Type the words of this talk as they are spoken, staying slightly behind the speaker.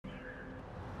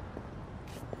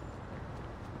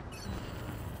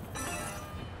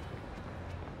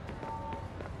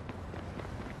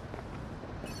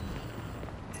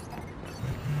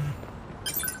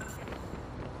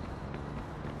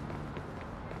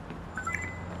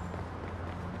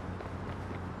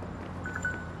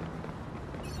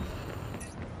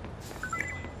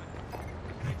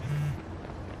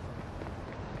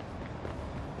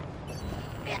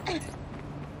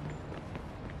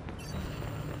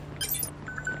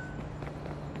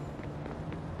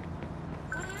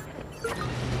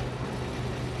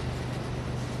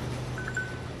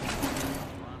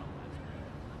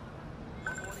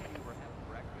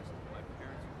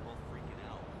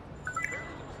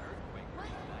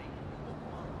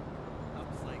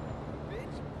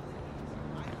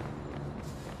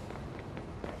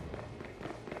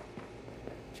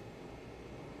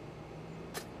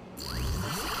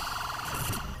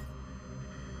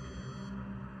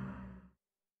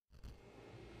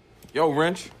Yo,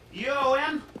 Wrench. Yo,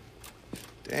 M.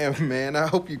 Damn, man, I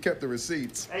hope you kept the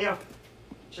receipts. Hey, yo,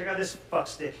 check out this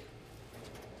fuckstick.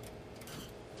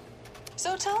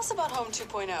 So tell us about Home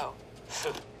 2.0.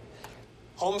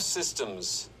 Home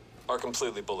systems are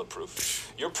completely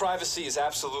bulletproof. Your privacy is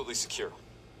absolutely secure.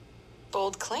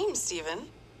 Bold claim, Steven.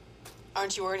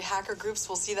 Aren't you worried hacker groups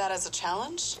will see that as a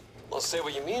challenge? Well, say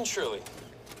what you mean, Shirley.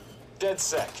 Dead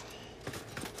sec.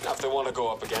 Now, if they want to go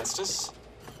up against us,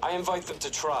 I invite them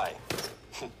to try.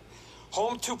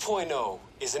 Home 2.0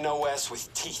 is an OS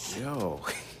with teeth. Yo,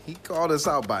 he called us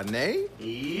out by name?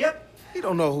 Yep. He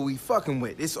don't know who he fucking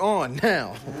with. It's on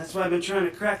now. And that's why I've been trying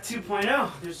to crack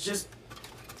 2.0. There's just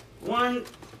one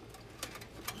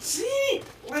teeny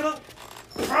little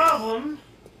problem.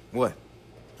 What?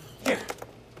 Here,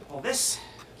 hold this.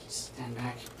 Stand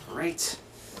back. Great.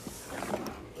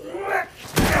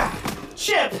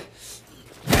 Chip!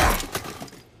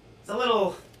 It's a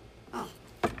little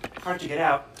hard to get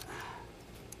out.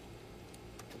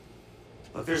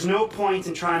 Look, there's no point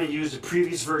in trying to use the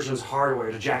previous version's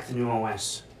hardware to jack the new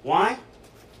OS. Why?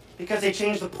 Because they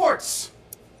changed the ports,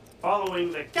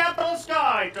 following the capitalist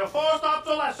guide to forced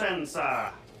obsolescence.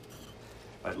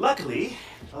 But luckily,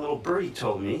 a little birdie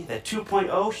told me that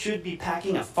 2.0 should be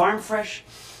packing a farm-fresh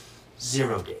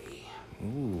 0-day.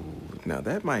 Ooh, now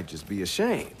that might just be a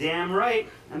shame. Damn right.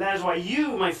 And that is why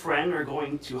you, my friend, are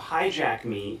going to hijack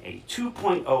me a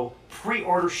 2.0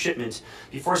 pre-order shipment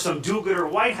before some do-gooder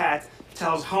white hat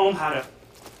tells Home how to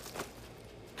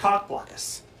cock-block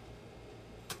us.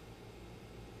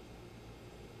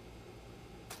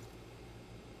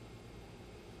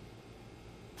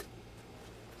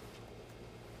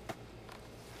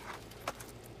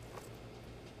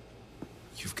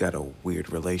 You've got a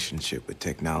weird relationship with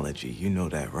technology. You know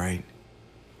that, right?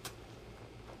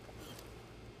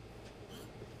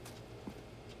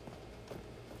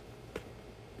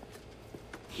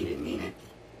 He didn't mean it.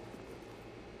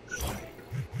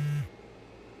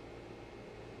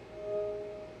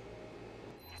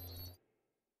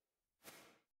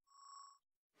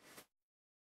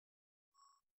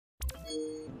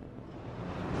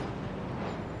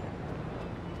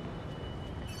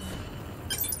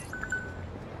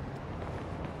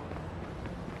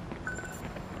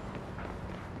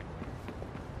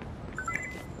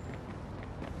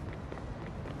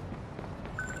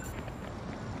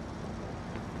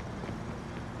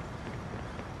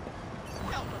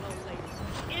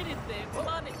 Anything,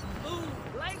 money, food,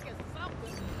 blankets,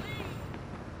 something,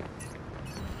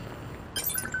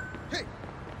 please. Hey!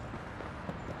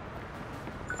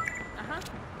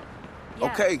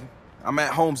 Yeah. Okay, I'm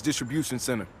at Home's distribution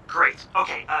center. Great.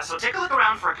 Okay, so take a look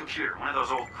around for a computer, one of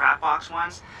those old crapbox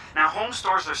ones. Now, Home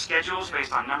stores their schedules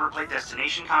based on number plate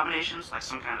destination combinations, like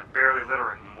some kind of barely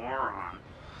literate moron.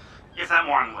 If that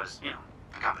moron was, you know,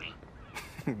 a company.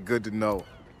 Good to know.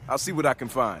 I'll see what I can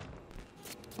find.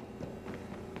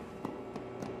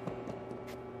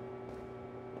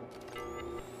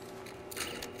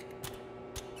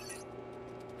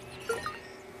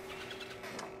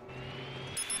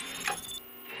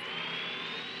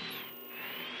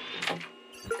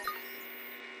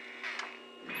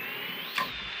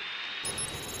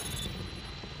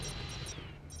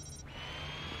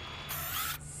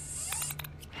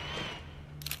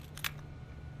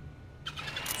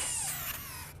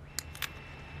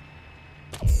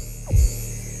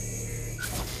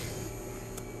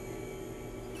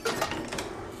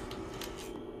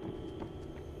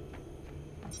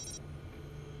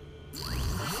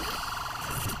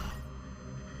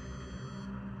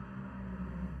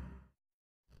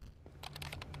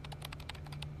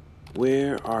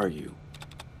 Where are you?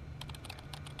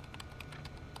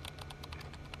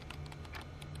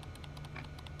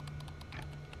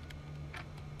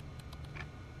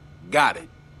 Got it.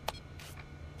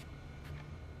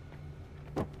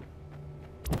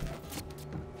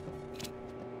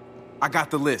 I got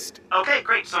the list. Okay,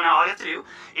 great. So now all you have to do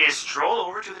is stroll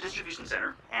over to the distribution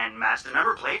center and match the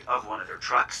number plate of one of their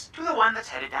trucks to the one that's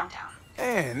headed downtown.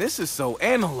 Man, this is so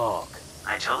analog.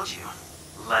 I told you.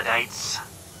 Luddites.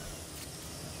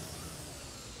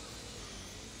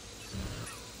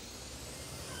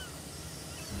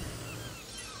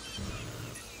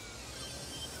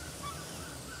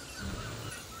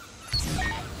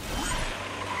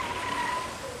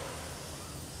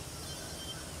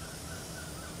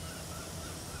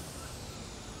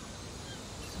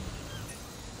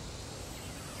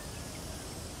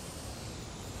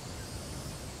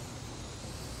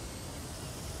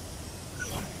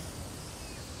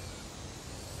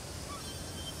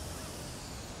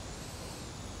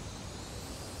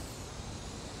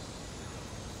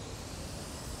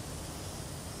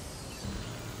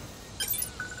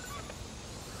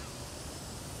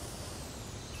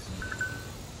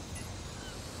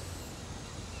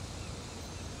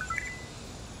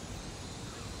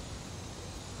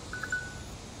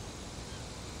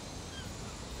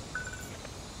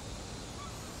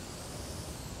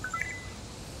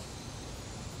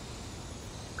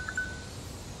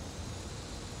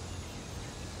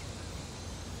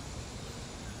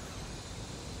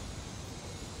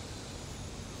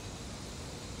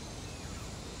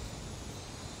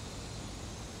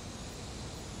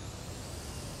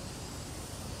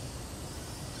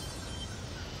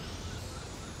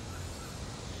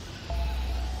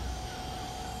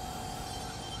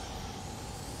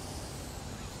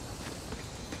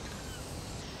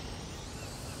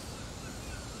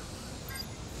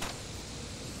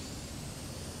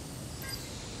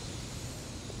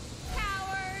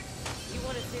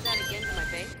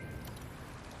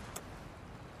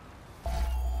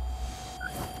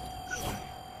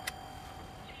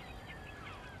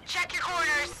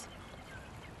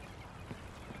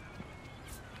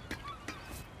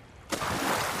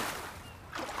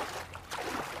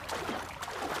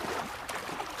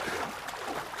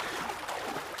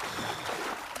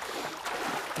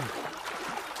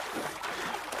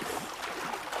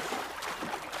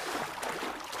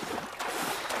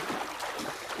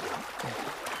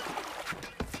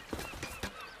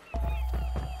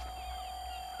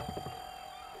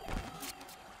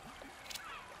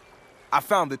 I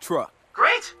found the truck.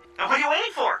 Great! And what are you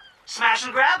waiting for? Smash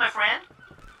and grab, my friend.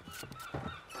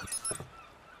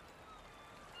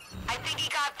 I think he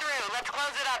got through. Let's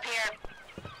close it up here.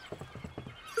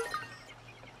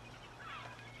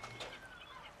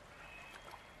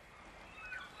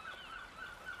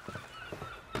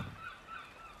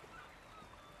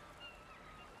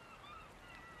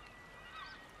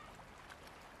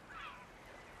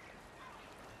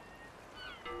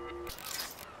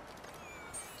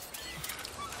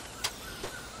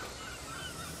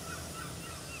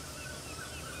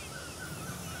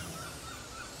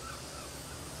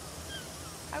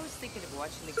 I was thinking of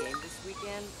watching the game this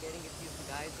weekend, getting a few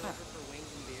guys over for wings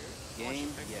and beers.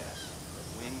 Game, yes.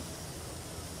 Win.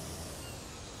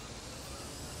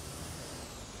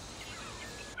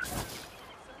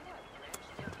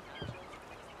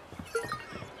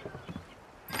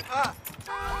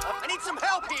 I need some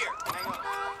help here!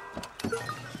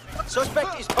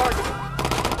 Suspect is targeted.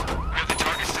 Have the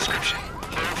target's description.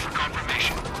 Hold for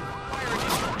confirmation. Fire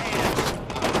initial hands.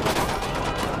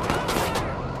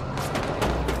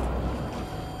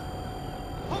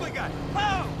 Oh my god!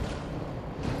 Oh!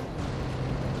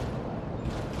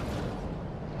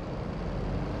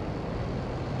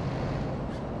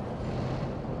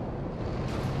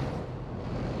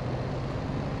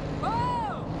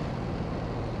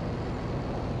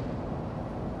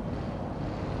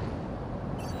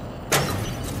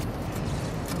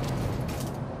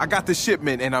 I got the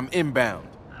shipment and I'm inbound.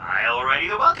 I'll ready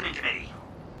the welcoming committee.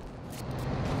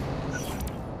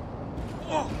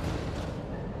 Oh!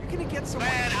 You're gonna get some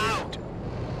man out!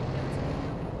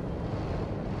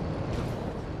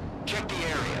 Check the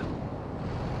area.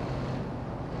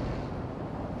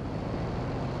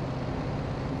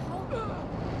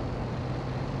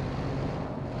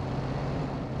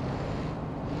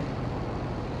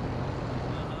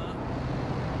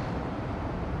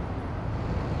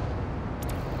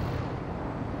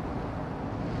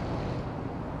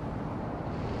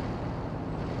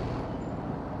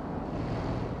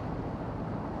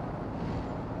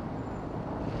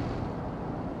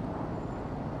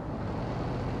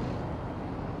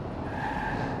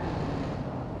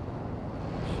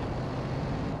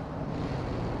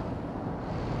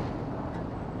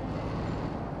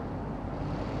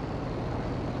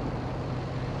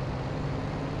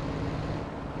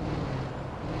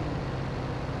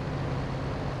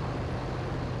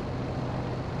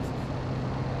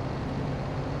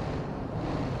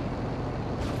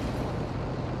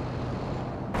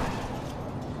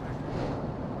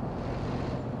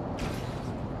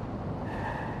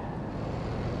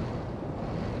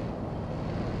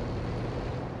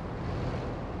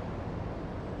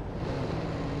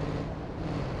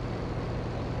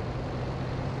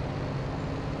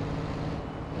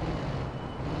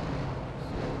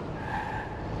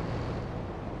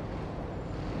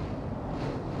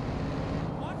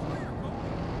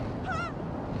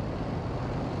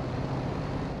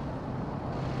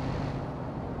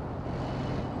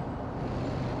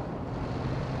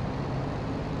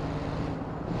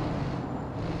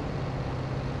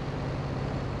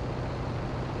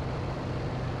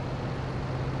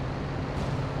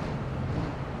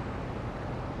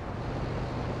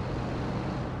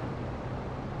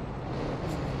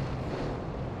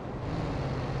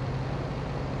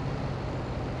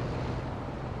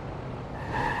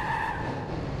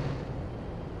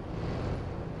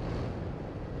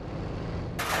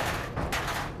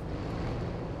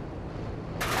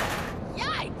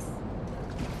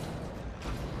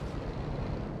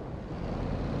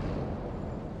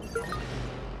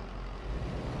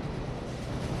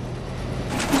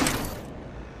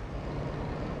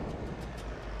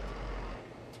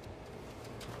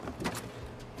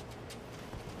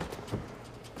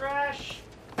 Trash.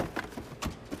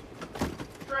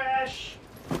 Trash.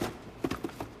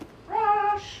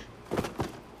 Trash.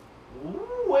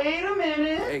 Wait a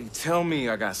minute. Hey, tell me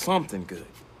I got something good.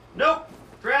 Nope.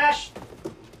 Trash.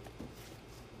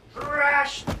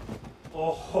 Trash.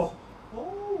 Oh. Ho,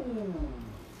 ho.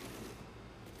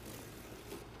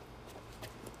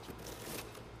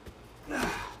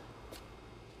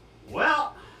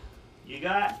 Well, you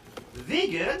got the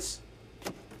goods.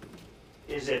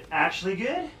 Is it actually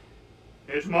good?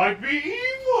 It might be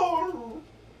evil.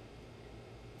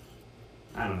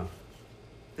 I don't know.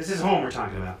 This is home we're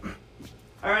talking about.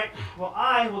 All right, well,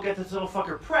 I will get this little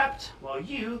fucker prepped while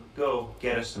you go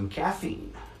get us some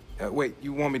caffeine. Wait,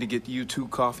 you want me to get you two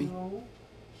coffee? No,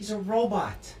 he's a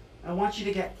robot. I want you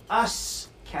to get us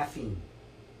caffeine.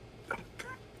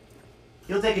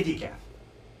 You'll take a decaf.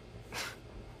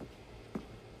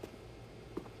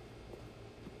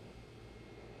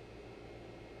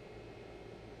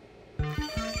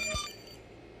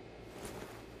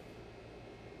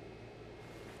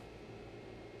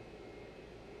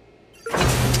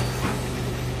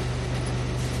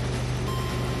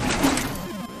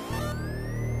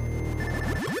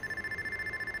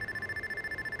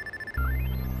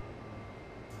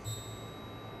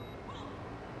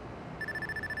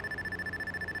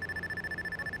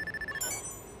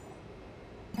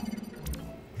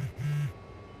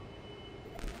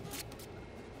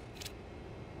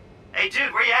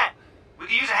 dude, where you at? We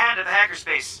could use a hand at the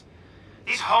hackerspace.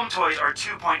 These home toys are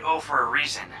 2.0 for a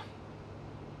reason.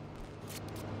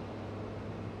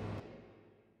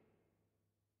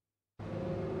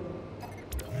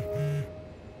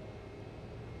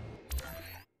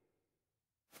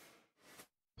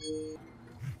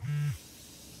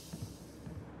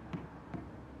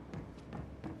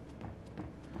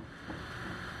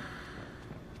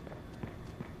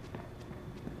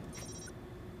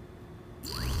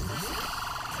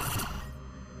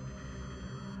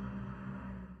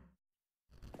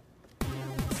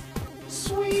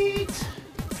 Sweet!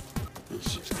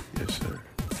 Yes, sir.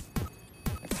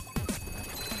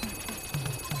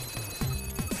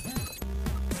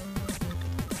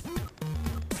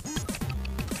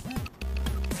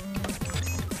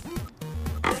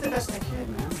 I did the best I could,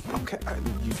 man. Okay,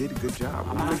 you did a good job.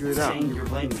 I'm We'll not figure it out. saying you're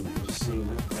blaming me. I'm just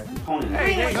saying that the right component.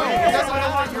 Hey, no, that's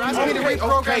not you're asking me to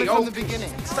reprogram it from the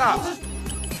beginning. Stop.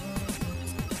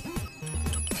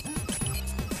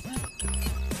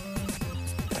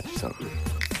 Got you something.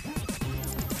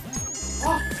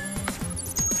 Oh!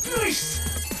 Nice!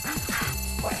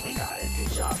 Finally got it.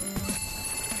 Good job.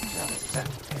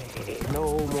 Hey,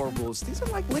 no more bulls. These are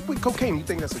like liquid cocaine. You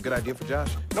think that's a good idea for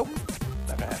Josh? Nope.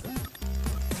 Not gonna happen.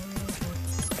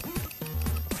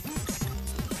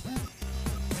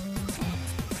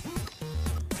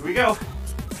 Here we go.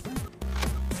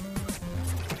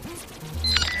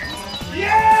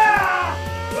 Yeah!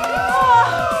 I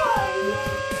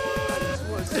just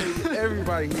want to say to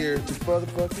everybody here to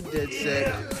motherfucking Dead Set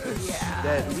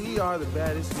that we are the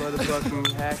baddest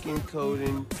motherfucking hacking,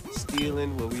 coding,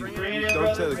 stealing. Well, we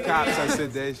don't tell the cops I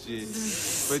said that shit.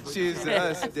 But cheers to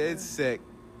us, Dead Sec.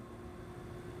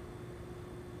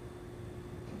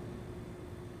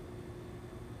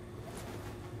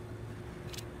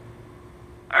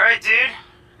 Alright, dude.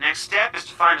 Next step is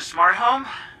to find a smart home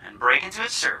and break into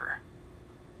its server.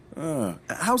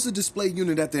 How's the display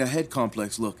unit at their head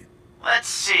complex looking? Let's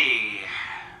see.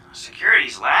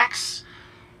 Security's lax.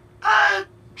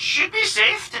 Should be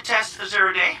safe to test the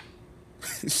 0 day.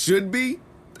 Should be.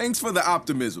 Thanks for the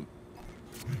optimism.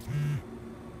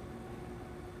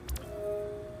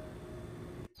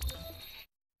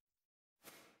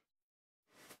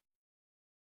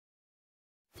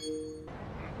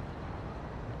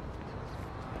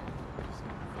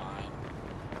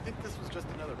 I think this was just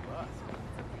another bus.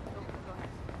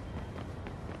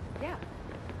 Yeah.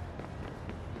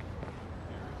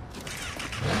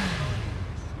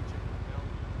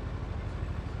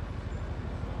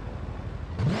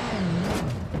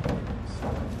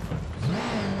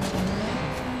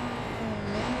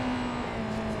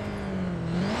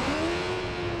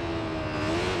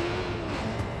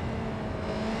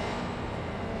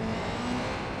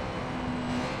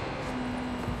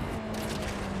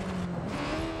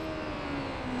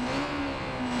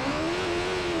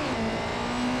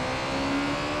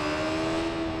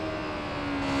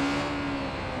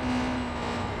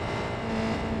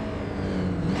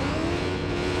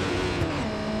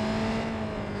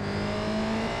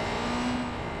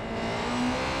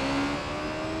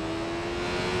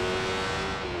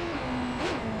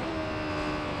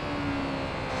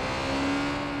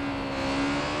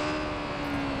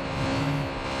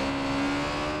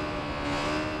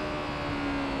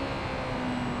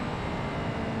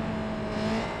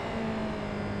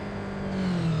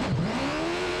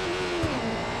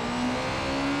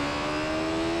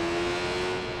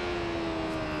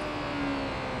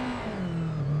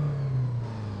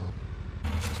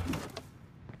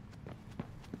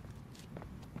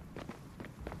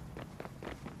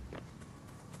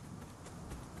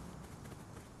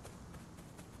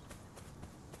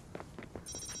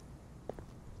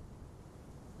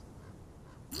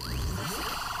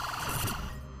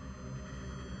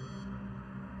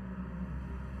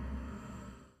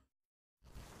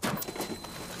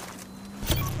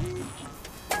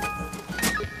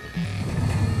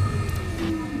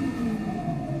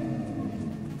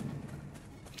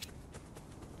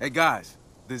 Hey guys,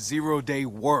 the 0 day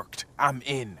worked. I'm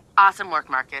in. Awesome work,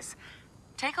 Marcus.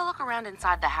 Take a look around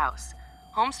inside the house.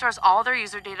 Home stores all their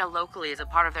user data locally as a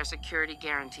part of their security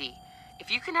guarantee.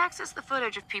 If you can access the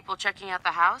footage of people checking out the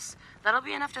house, that'll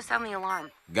be enough to sound the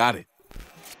alarm. Got it.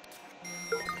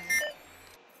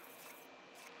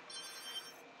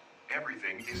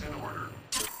 Everything is in order.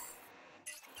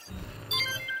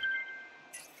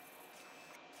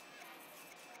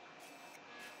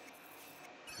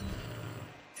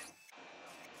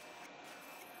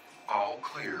 All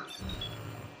clear.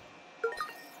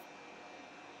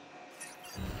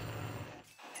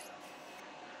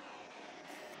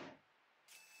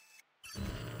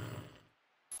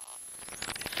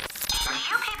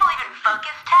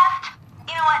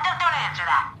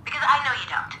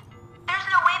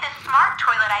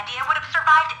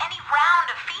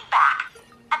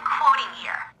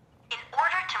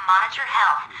 at your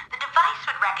health, the device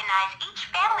would recognize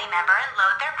each family member and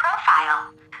load their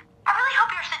profile. I really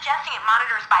hope you're suggesting it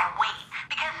monitors by weight,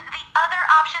 because the other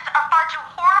options are far too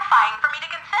horrifying for me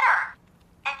to consider.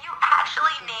 And you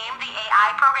actually named the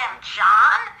AI program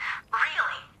John?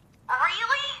 Really?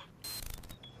 Really?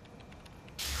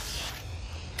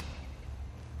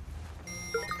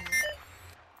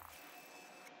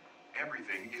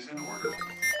 Everything is in order.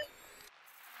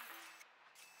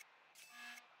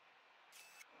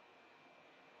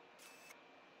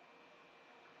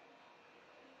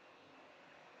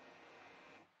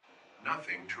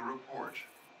 Nothing to report.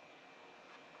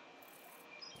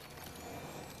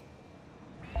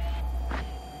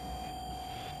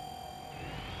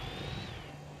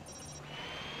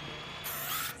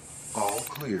 All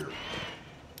clear.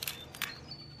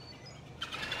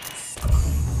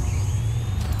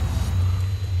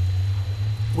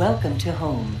 Welcome to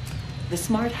home, the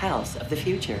smart house of the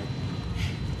future.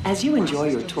 As you enjoy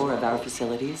your tour of our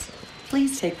facilities,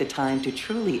 please take the time to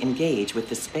truly engage with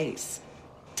the space.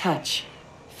 Touch,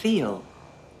 feel,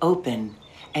 open,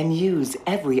 and use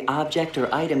every object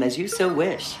or item as you so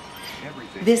wish.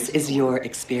 This is your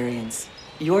experience,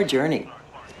 your journey.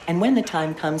 And when the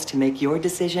time comes to make your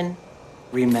decision,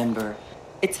 remember,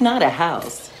 it's not a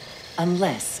house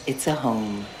unless it's a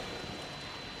home.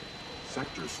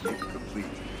 Sector sweep complete.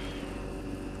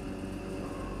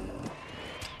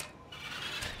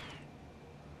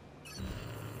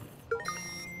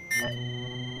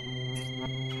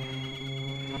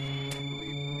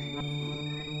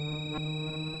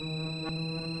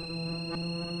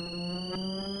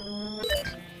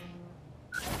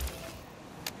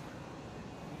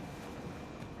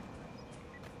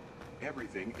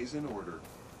 Everything is in order.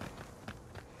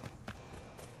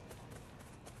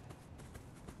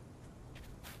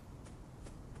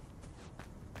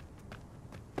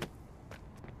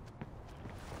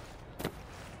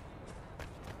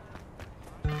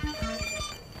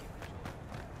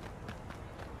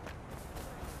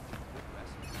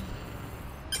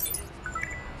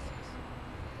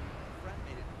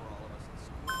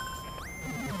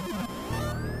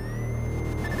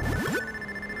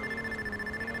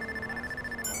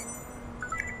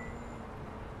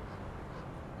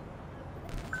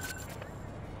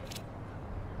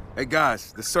 Hey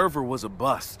guys, the server was a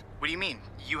bust. What do you mean?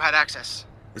 You had access?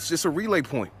 It's just a relay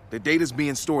point. The data's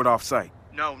being stored off-site.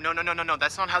 No.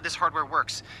 That's not how this hardware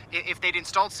works. If they'd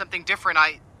installed something different,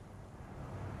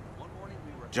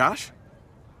 Josh?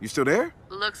 You still there?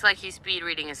 Looks like he's speed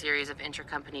reading a series of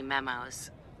intercompany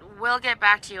memos. We'll get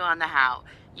back to you on the how.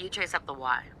 You trace up the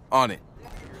why. On it.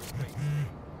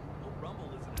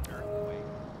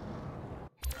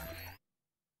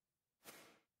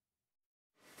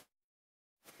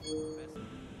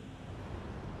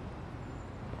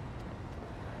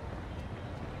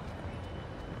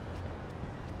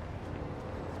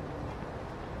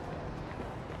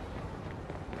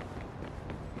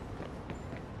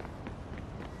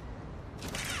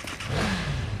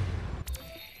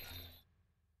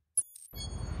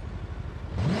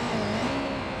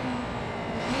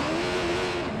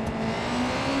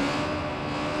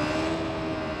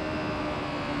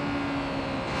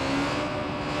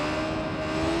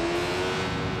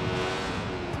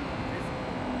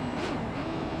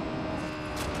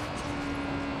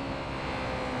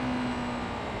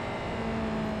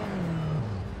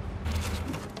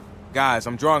 Guys,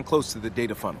 I'm drawing close to the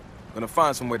data funnel. Gonna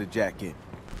find somewhere to jack in.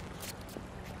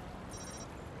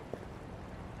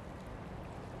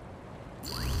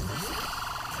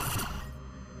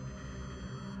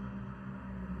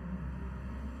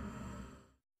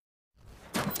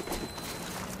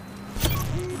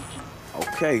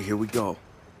 Okay, here we go.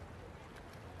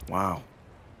 Wow.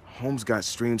 Home's got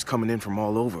streams coming in from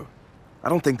all over. I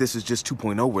don't think this is just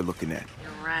 2.0 we're looking at.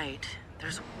 You're right.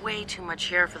 There's way too much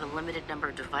here for the limited number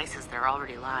of devices that are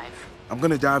already live. I'm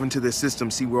gonna dive into their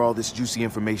system, see where all this juicy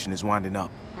information is winding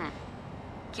up.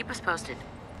 Keep us posted.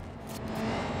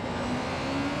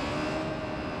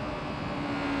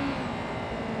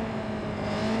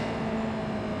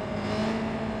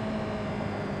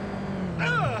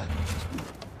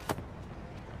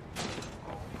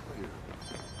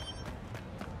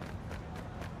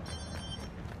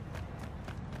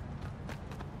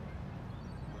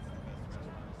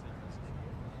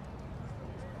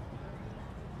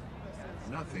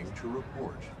 Nothing to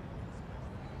report.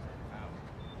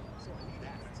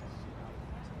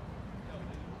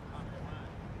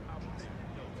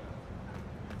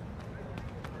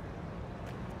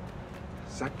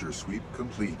 Sector sweep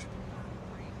complete.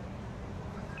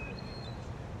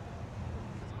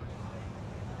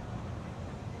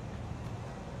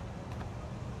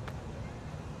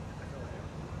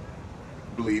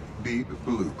 Bleep, beep,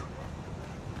 bloop.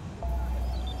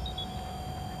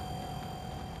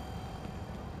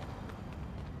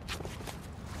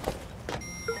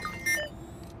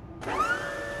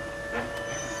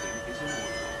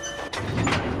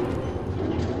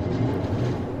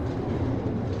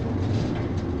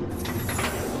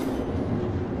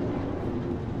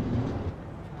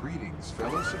 Greetings,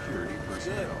 fellow security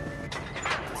personnel.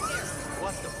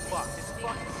 What the fuck? This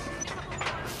fucking...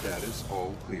 Status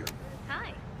all clear.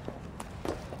 Hi.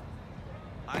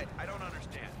 I don't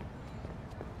understand.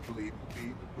 Bleep,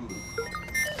 beep, bloop.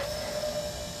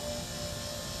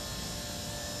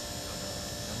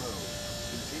 Hello.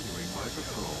 Continuing my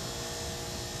patrol.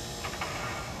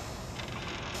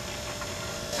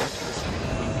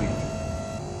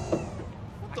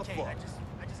 What the fuck? I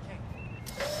just can't.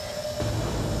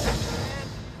 Man,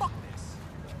 fuck this.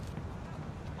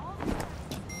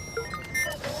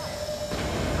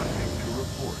 Nothing to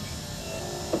report.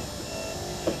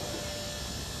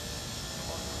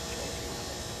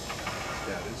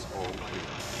 Status all clear.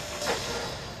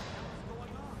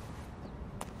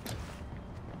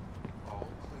 All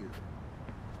clear.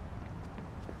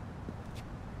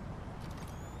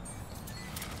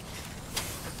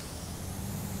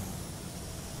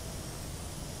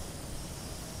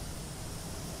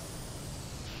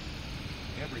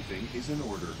 Everything is in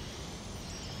order.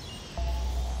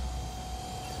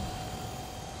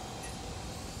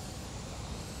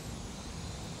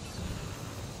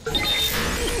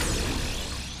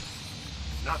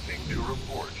 Nothing to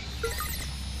report.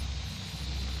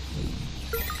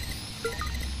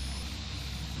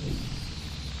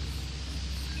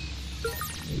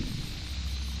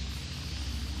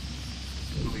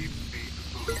 Bleep, beep,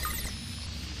 bloop.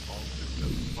 All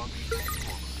systems functioning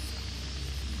normally.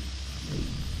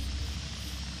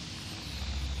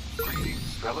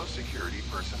 Greetings, fellow security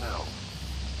personnel.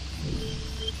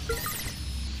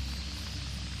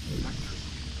 Sector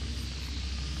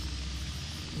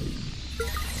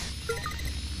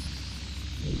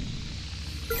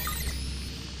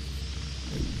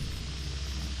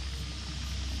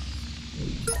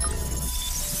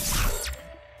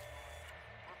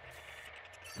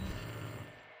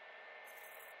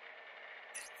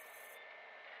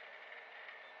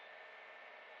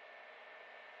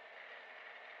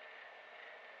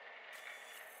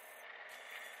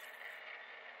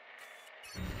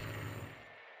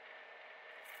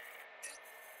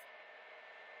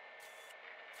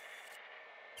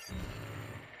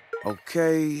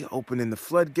Okay, opening the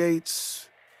floodgates.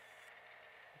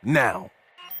 Now.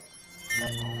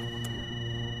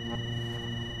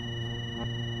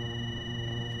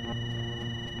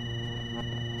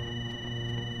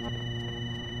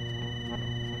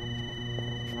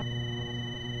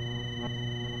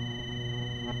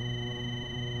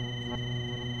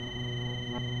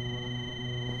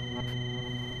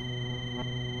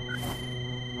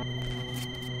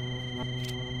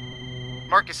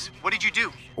 Marcus, what did you do?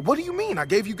 What do you mean? I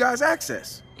gave you guys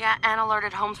access. Yeah, and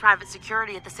alerted Home's private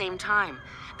security at the same time.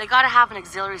 They gotta have an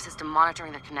auxiliary system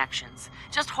monitoring their connections.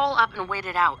 Just hole up and wait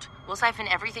it out. We'll siphon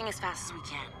everything as fast as we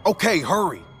can. Okay,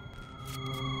 hurry.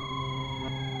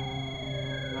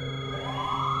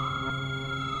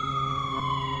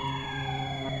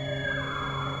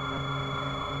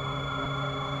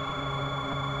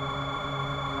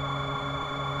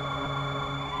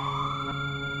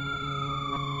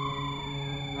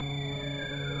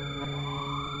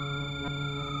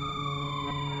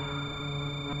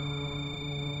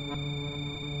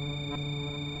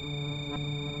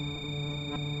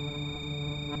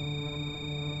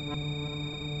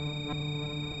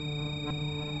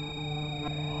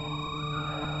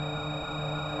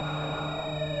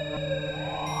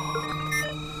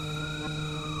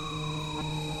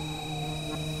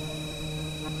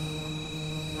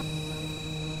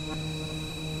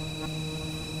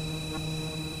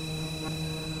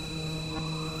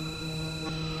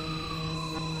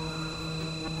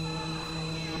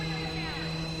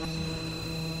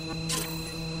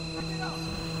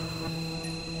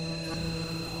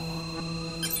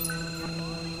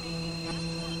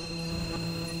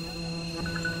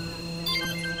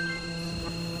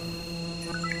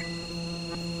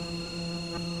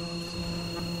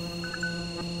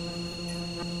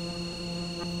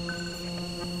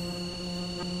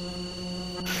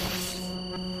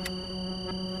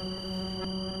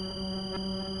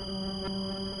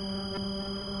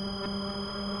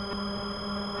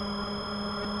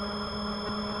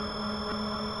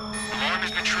 Alarm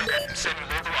has been triggered and sending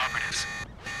local operatives.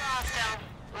 Lost him.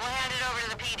 We'll hand it over to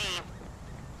the PD.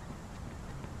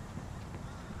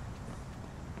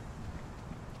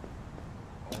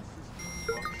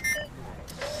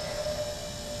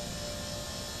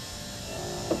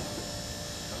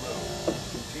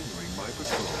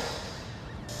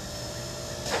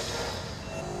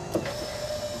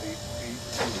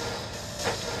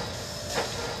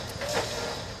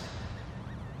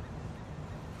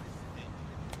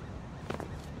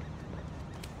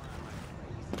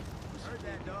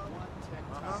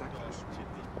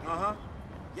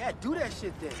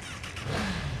 shit then.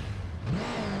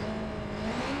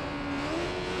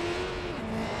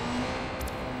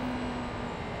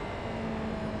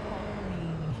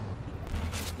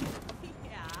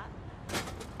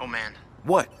 Oh man.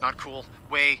 What? Not cool.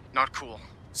 Way not cool.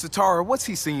 Satara, what's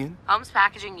he seeing? Home's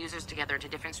packaging users together into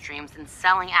different streams and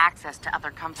selling access to other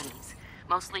companies.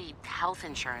 Mostly health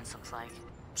insurance, looks like.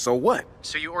 So what?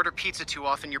 So you order pizza too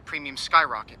often, your premiums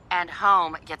skyrocket. And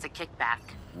Home gets a kickback.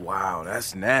 Wow,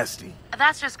 that's nasty.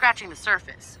 That's just scratching the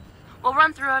surface. We'll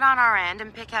run through it on our end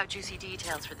and pick out juicy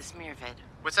details for the smear vid.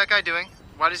 What's that guy doing?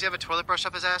 Why does he have a toilet brush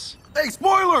up his ass? Hey,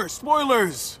 spoilers!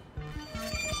 Spoilers!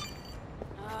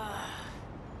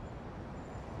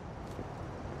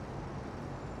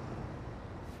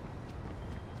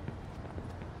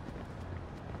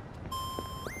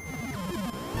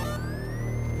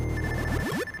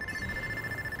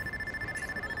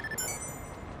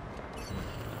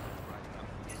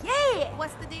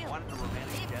 What's the deal?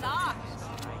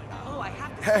 Oh, I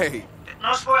have to. Hey!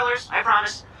 No spoilers, I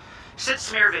promise. Sid's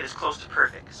smear vid is close to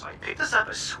perfect, so I picked us up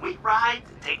a sweet ride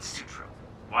to take the Sutro.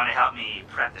 Want to help me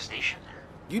prep the station?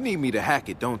 You need me to hack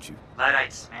it, don't you?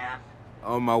 Luddites, man.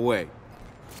 On my way.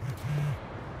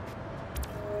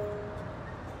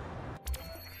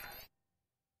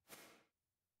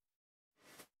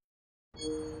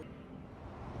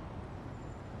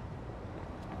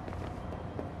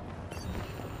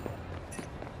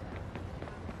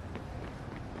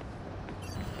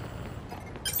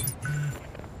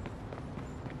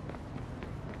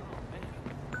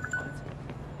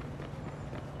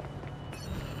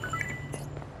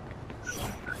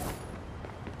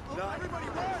 Everybody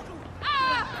run!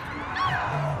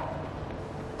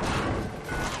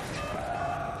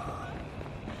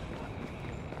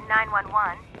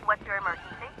 911, what's your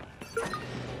emergency?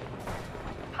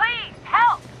 Please,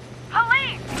 help!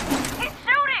 Police! He's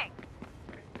shooting!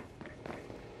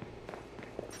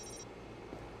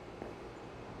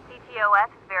 CTOS has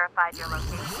verified your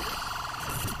location.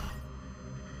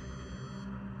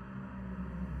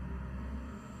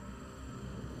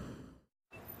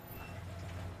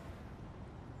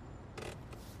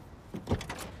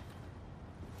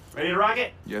 Ready to rock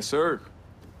it? Yes, sir.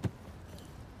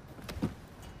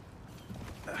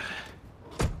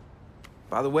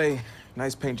 By the way,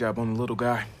 nice paint job on the little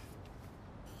guy.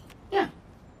 Yeah.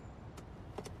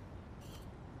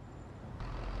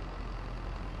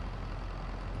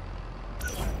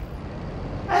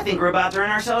 I think we're about to earn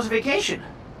ourselves a vacation.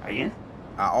 Are you in?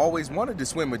 I always wanted to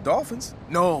swim with dolphins.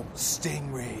 No,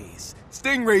 stingrays.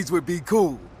 Stingrays would be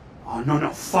cool. Oh, no,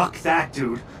 fuck that,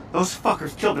 dude. Those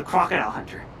fuckers killed the crocodile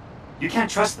hunter. You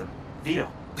can't trust them.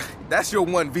 Veto. That's your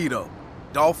one veto.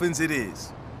 Dolphins it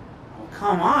is. Oh,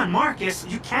 come on, Marcus.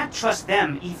 You can't trust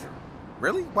them either.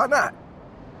 Really? Why not?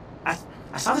 I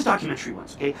saw this documentary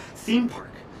once, okay? Theme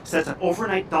park sets up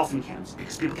overnight dolphin camps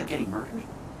because people kept getting murdered.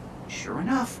 Sure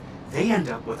enough, they end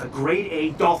up with a grade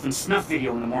A dolphin snuff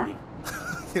video in the morning.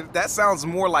 That sounds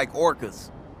more like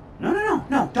orcas.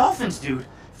 No. Dolphins, dude.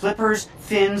 Flippers,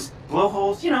 fins,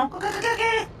 blowholes, you know.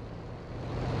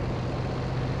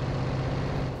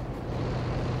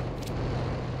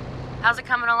 How's it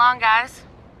coming along, guys?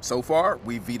 So far,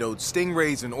 we vetoed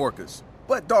stingrays and orcas,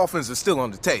 but dolphins are still on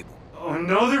the table. Oh,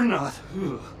 no, they're not.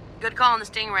 Good call on the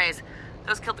stingrays.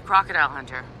 Those killed the crocodile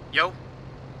hunter. Yo,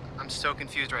 I'm so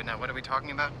confused right now. What are we talking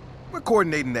about? We're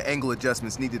coordinating the angle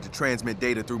adjustments needed to transmit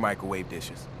data through microwave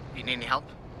dishes. You need any help?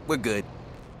 We're good.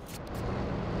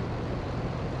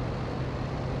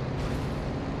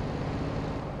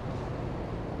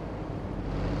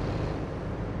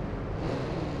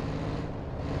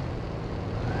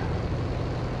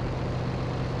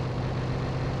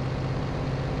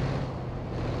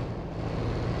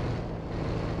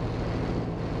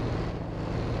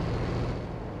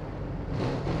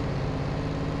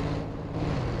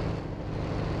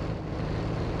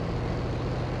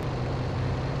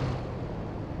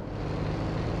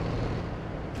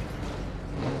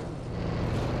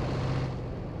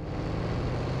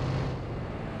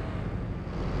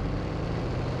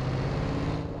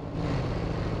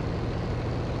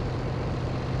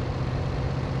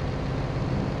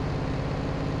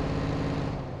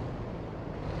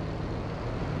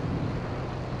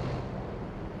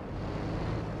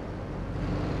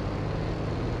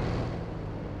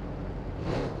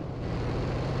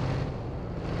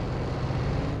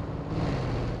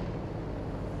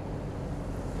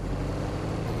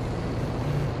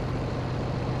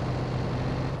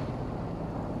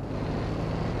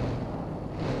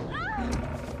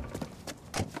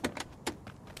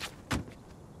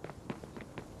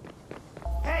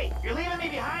 Hey, you're leaving me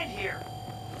behind here.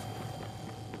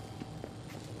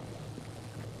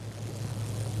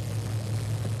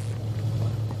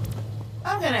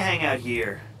 I'm gonna hang out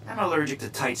here. I'm allergic to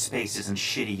tight spaces and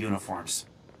shitty uniforms.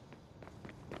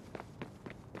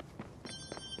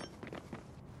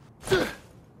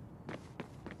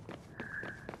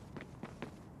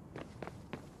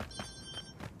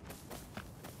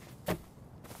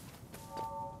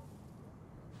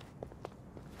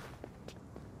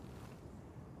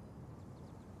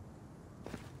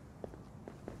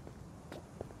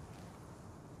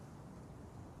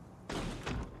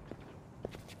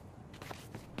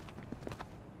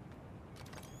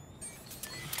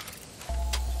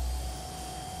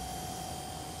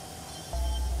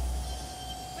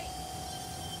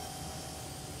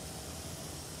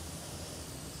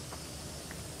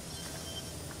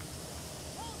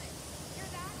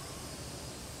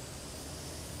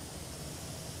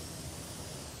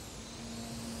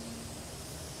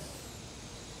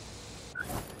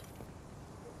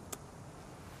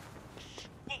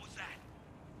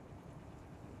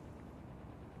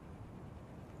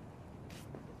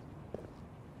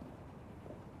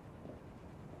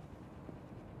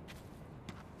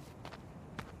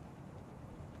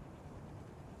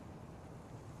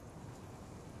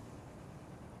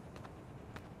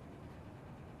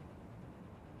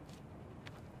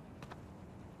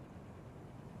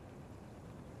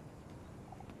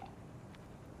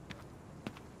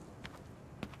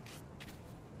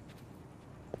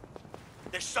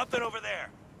 There's something over there.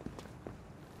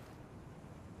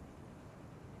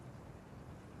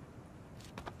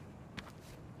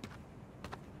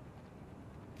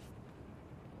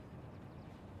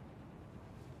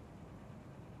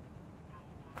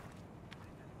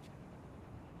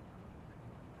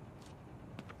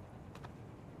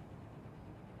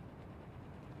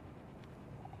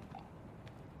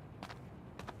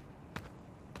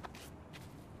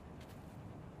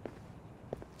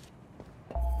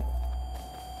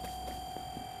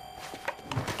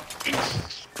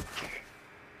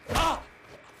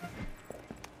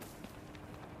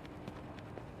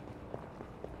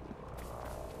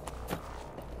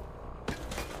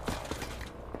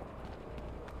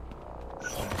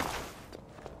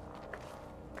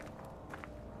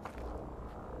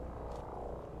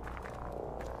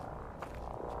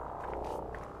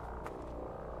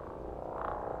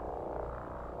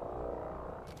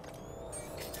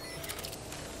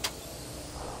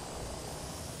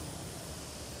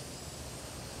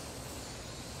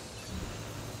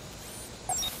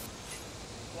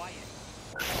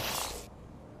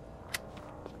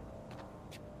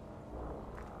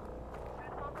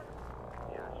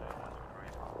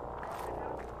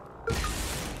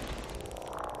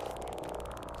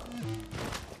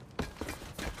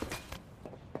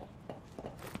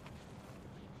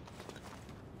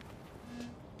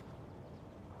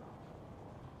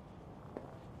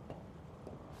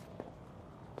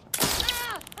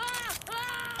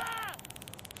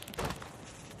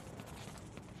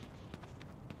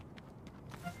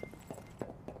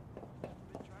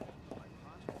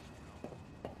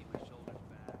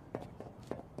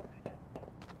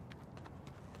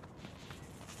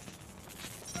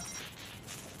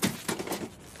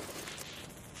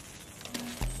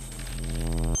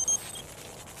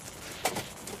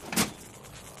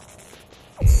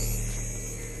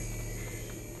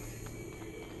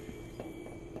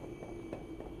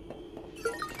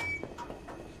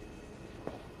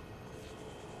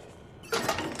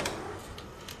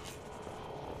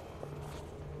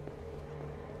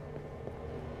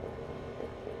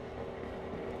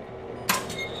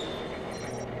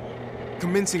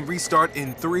 Commencing restart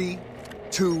in 3,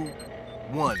 2,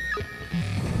 1.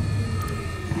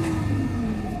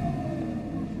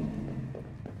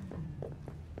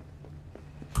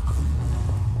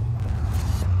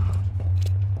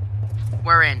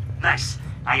 We're in. Nice.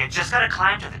 Now you just gotta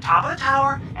climb to the top of the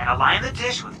tower and align the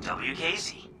dish with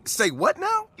WKZ. Say what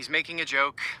now? He's making a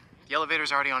joke. The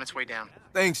elevator's already on its way down.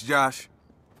 Thanks, Josh.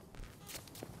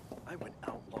 I went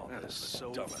outlaw. That is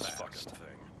so dumbest fucking thing.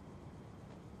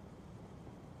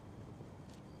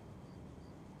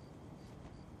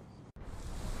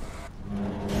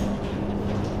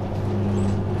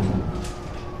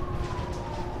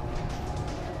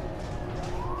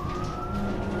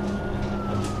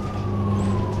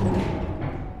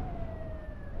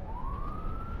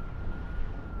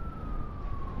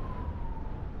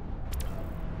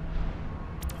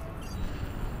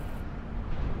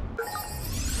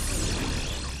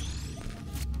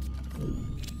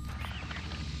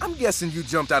 I'm guessing you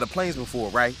jumped out of planes before,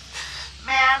 right?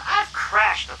 Man, I've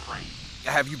crashed a plane.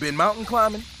 Have you been mountain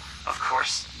climbing? Of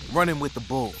course. Running with the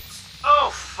bulls.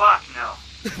 Oh, fuck no.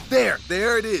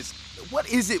 There it is. What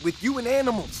is it with you and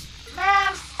animals?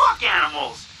 Man, fuck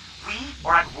animals. We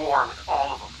are at war with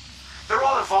all of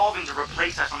evolving to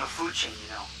replace us on the food chain,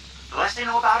 you know. The less they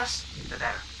know about us, the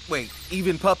better. Wait,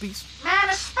 even puppies? Man,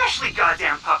 especially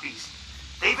goddamn puppies.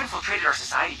 They've infiltrated our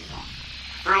society, you know.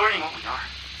 They're learning what we are.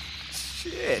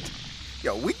 Shit.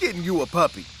 Yo, we getting you a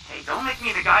puppy. Hey, don't make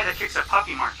me the guy that kicks a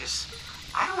puppy, Marcus.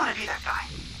 I don't want to be that guy.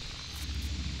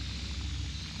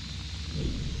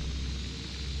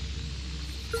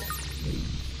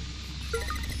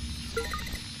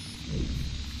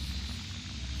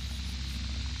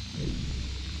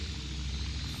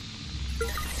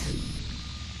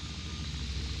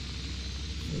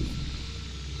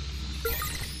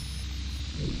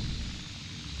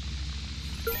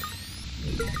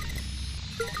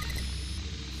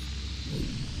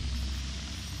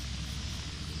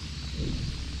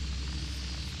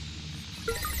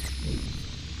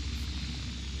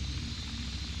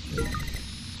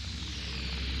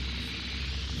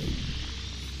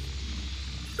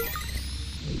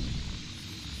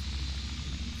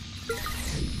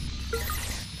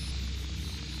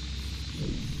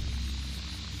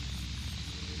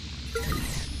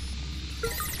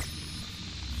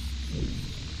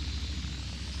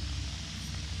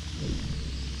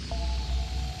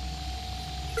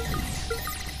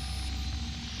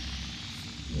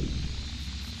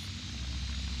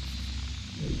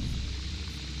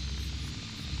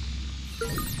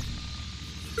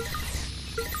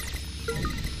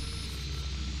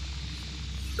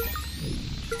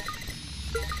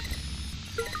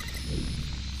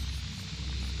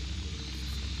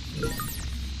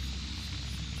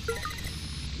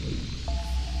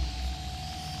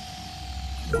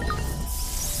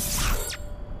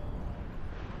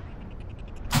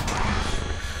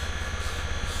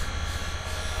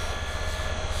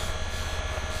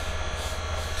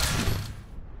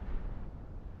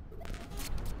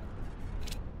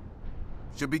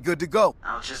 Should be good to go.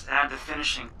 I'll just add the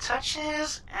finishing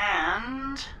touches,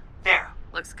 and... there.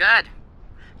 Looks good.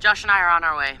 Josh and I are on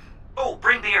our way. Oh,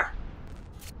 bring beer.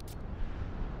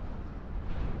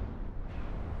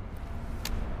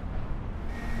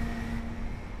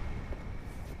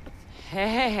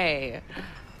 Hey,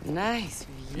 nice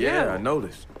view. Yeah, I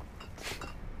noticed.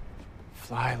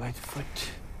 Fly Lightfoot.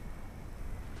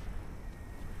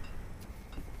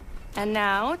 And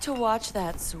now to watch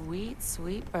that sweet,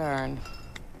 sweet burn.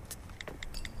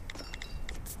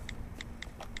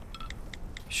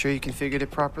 Sure you configured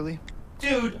it properly?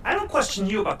 Dude, I don't question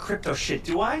you about crypto shit,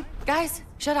 do I? Guys,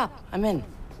 shut up. I'm in.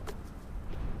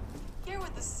 Here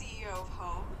with the CEO of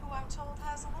Home, who I'm told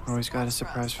has a little Always got a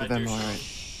surprise for them, all right.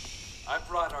 I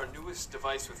brought our newest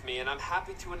device with me, and I'm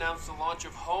happy to announce the launch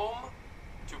of Home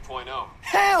 2.0.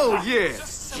 Hell yeah! It's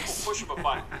just a simple push of a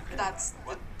button. That's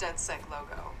the DeadSec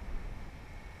logo.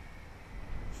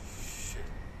 Shit.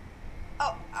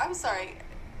 Oh, I'm sorry.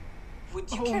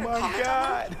 Would you Oh care to my comment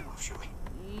God. on that? Oh, should we?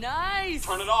 Nice.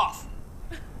 Turn it off.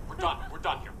 We're done. We're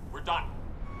done here. We're done.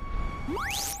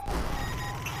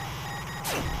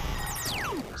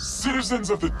 Citizens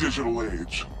of the digital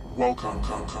age, welcome.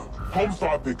 Home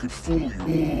thought they could fool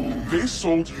you. They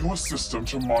sold you a system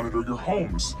to monitor your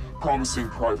homes, promising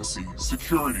privacy,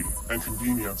 security, and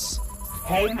convenience.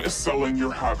 Home is selling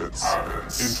your habits.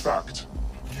 In fact,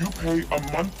 you pay a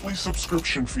monthly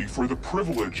subscription fee for the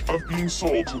privilege of being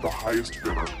sold to the highest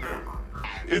bidder.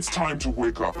 It's time to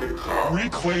wake up.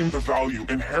 Reclaim the value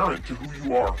inherent to who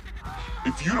you are.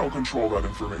 If you don't control that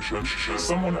information,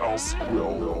 someone else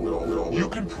will. You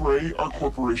can pray our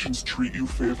corporations treat you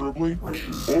favorably,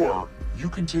 or you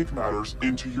can take matters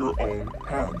into your own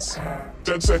hands.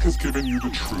 DeadSec has given you the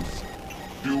truth.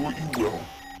 Do what you will.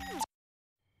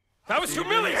 That was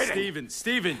humiliating!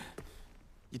 Steven.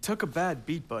 You took a bad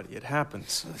beat, buddy. It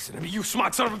happens. Listen to me, you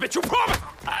smart son of a bitch, you promise!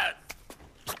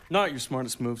 Not your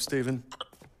smartest move, Steven.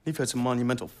 You've had some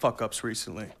monumental fuck-ups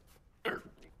recently.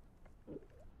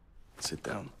 Sit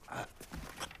down.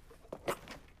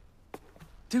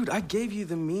 Dude, I gave you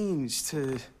the means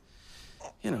to,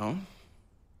 you know,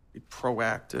 be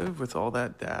proactive with all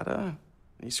that data.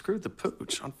 And you screwed the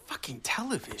pooch on fucking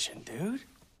television, dude.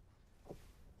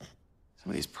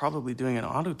 Somebody's probably doing an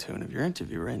auto-tune of your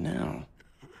interview right now.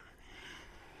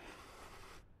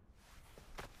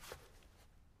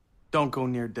 Don't go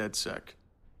near DeadSec.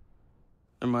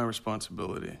 They're my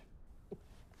responsibility.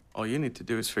 All you need to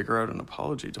do is figure out an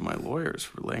apology to my lawyers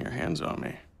for laying your hands on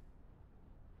me.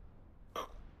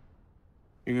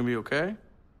 You gonna be okay?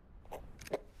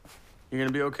 You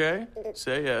gonna be okay?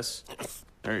 Say yes.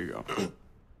 There you go.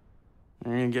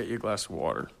 I'm gonna get you a glass of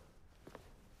water.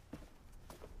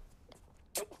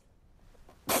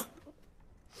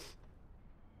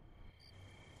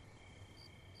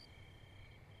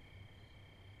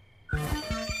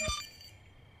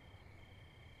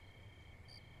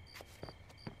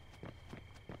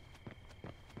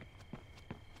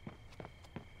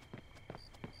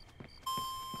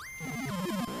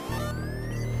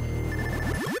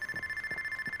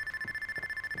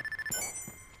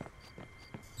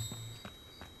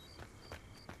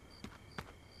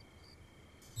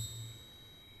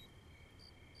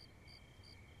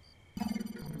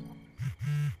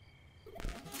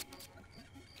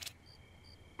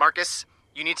 Marcus,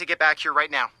 you need to get back here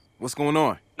right now. What's going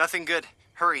on? Nothing good.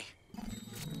 Hurry.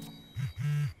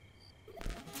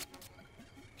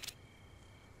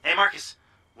 Hey, Marcus.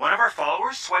 One of our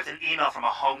followers swiped an email from a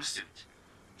home student.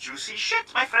 Juicy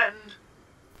shit, my friend.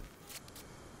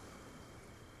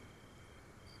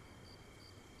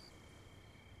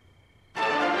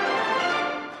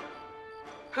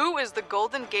 Who is the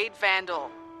Golden Gate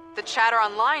Vandal? The chatter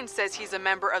online says he's a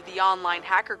member of the online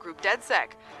hacker group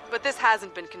DedSec, but this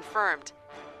hasn't been confirmed.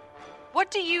 What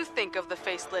do you think of the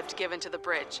facelift given to the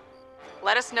bridge?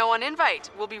 Let us know on Invite.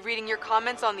 We'll be reading your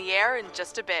comments on the air in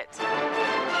just a bit.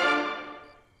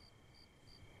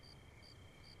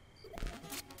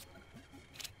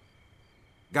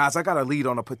 Guys, I got a lead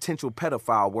on a potential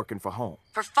pedophile working for home.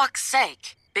 For fuck's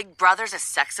sake. Big Brother's a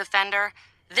sex offender?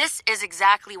 This is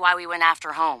exactly why we went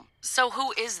after Home. So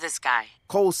who is this guy?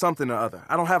 Cole something or other.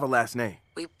 I don't have a last name.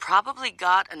 We probably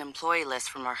got an employee list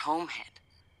from our home head.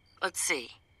 Let's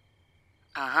see.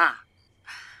 Uh-huh.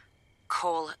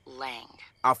 Cole Lang.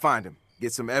 I'll find him,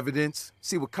 get some evidence,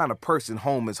 see what kind of person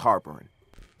Home is harboring.